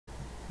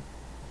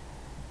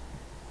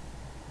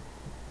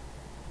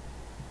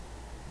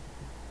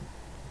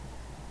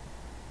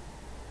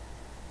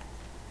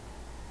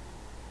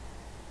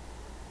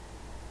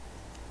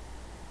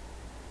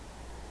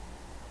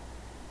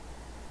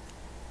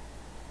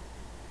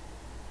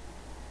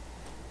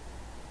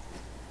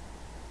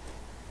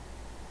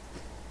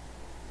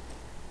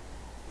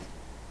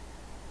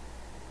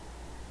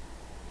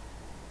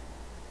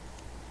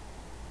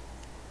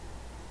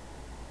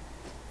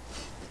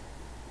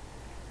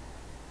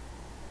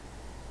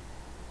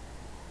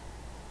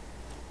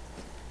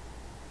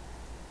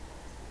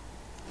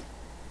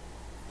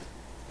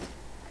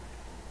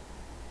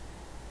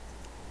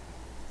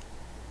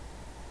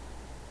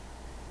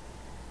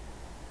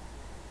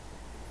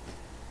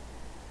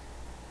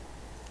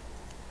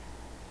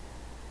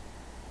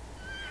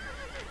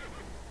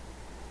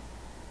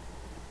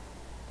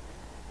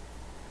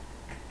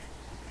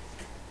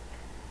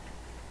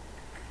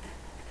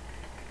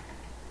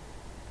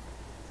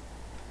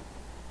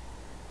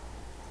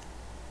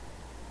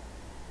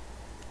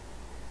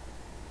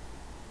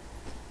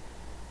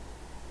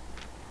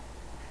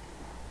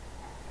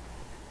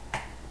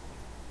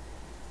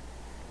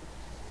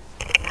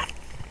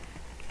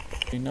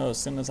You know, as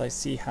soon as I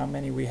see how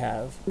many we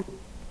have.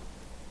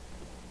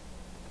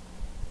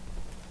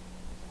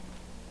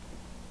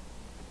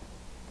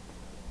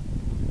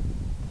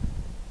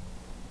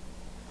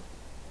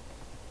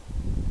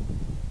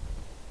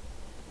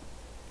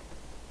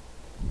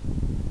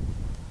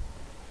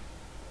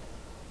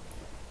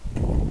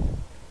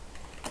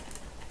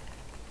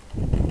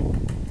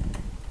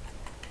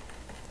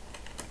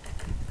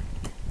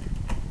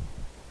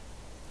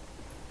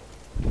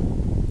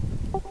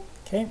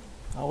 Okay,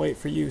 I'll wait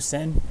for you,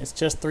 Sin. It's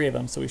just 3 of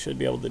them, so we should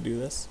be able to do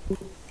this.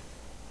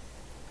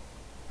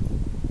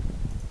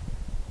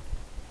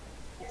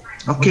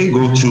 Okay,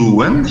 go to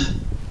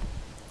wind.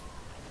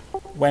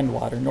 Wind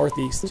water,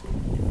 northeast.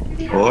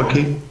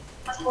 Okay,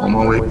 on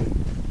my way.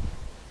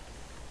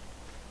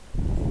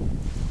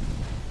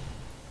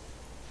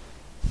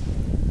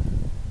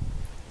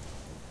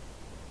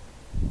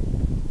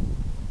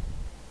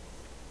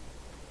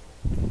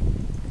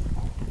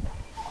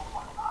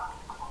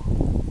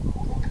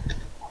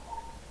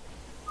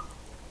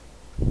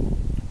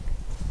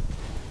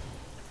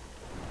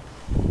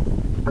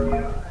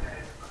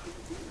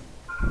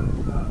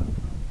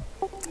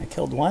 I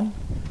killed one.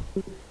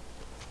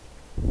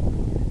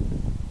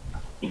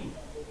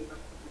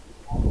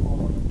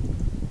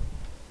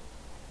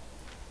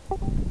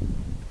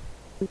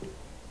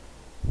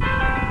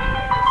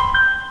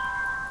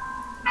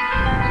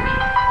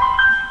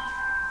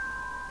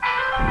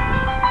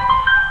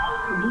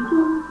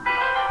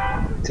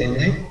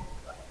 Entendi.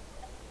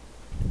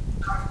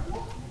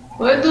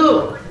 Oi,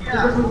 Edu.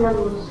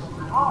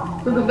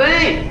 Tudo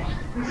bem?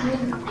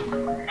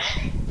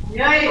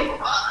 E aí?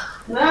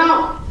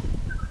 Não,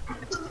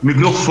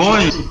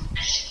 Microfone.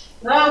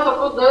 não, tô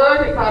com o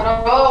Dani,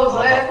 Carol,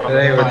 Zé.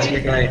 Peraí, eu vou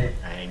desligar aí.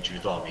 É,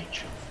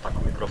 individualmente. Tá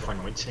com o microfone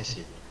muito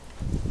sensível.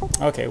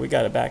 Okay, we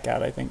got it back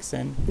out, I think,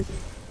 Sin.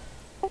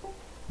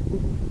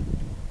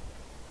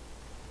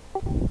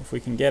 If we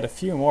can get a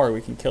few more,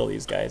 we can kill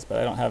these guys, but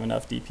I don't have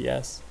enough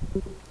DPS.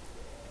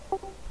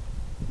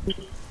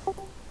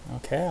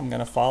 Okay, I'm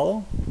gonna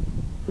follow.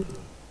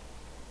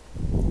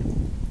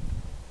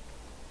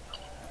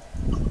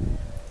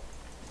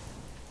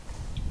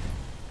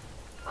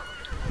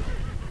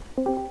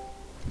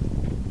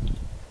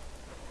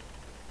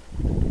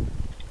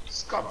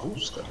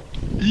 Escavusca.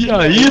 E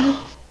aí?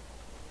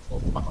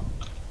 Opa.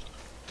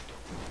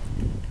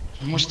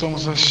 Como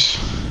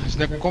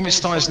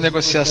estão as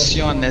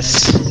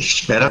negociações?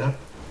 Espera.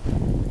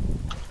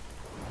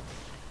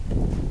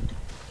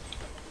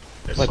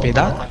 O pessoal Vai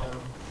peidar? tá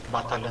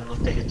batalhando no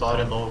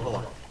território novo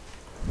lá.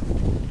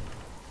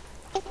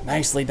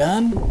 Nicely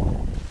done.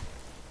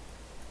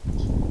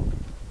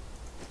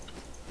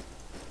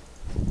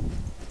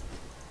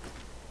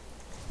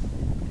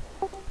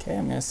 Okay,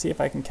 I'm gonna see if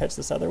I can catch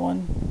this other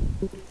one.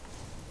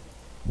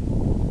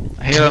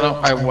 Here,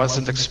 I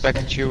wasn't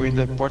expecting you in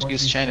the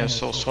Portuguese channel,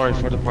 so sorry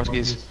for the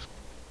Portuguese.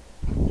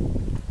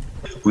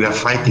 We are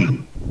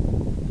fighting.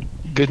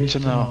 Good to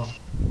know.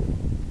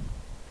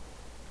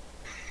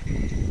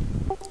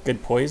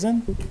 Good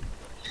poison.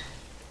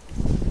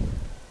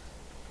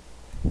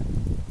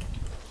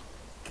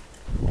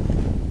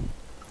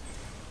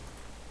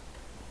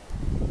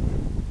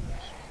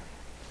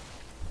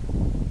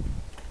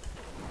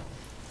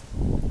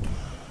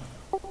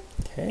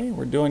 Okay,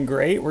 we're doing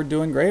great. We're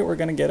doing great. We're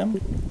gonna get him.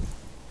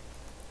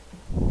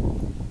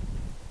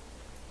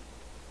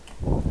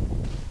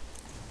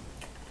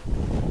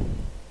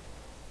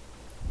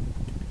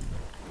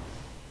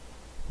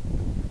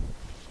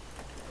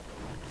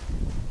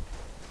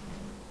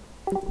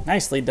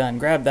 Nicely done.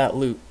 Grab that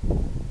loot.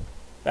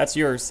 That's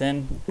yours,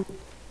 Sin.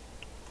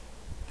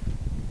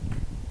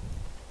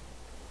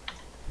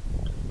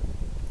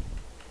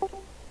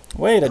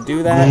 Way to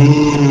do that.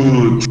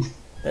 Good.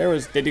 There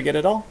was. Did you get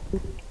it all?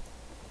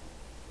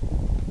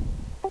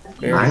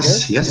 Very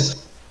Nice, good.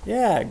 yes.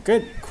 Yeah,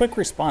 good. Quick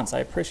response. I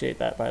appreciate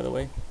that, by the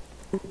way.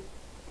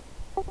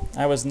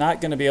 I was not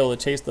going to be able to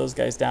chase those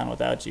guys down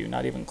without you.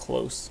 Not even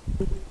close.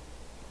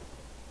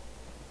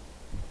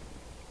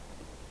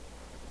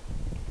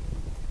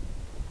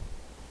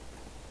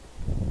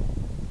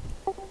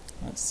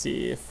 Let's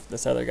see if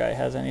this other guy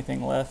has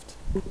anything left.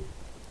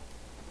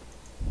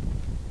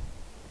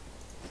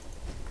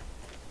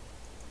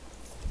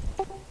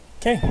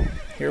 Okay,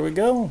 here we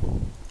go.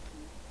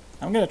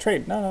 I'm gonna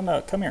trade. No, no,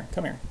 no. Come here,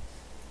 come here.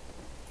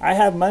 I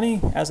have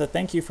money as a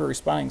thank you for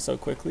responding so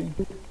quickly.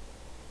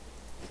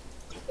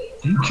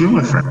 Thank you,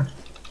 my friend.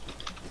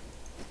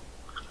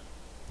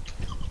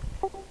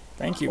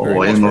 Thank you very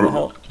much for the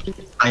help.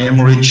 I am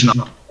rich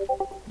now.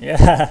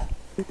 Yeah.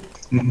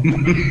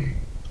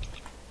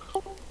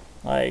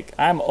 Like,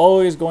 I'm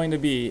always going to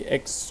be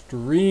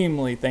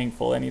extremely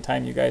thankful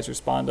anytime you guys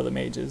respond to the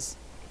mages.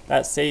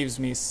 That saves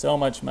me so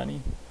much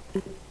money.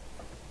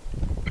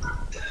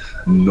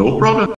 No problem.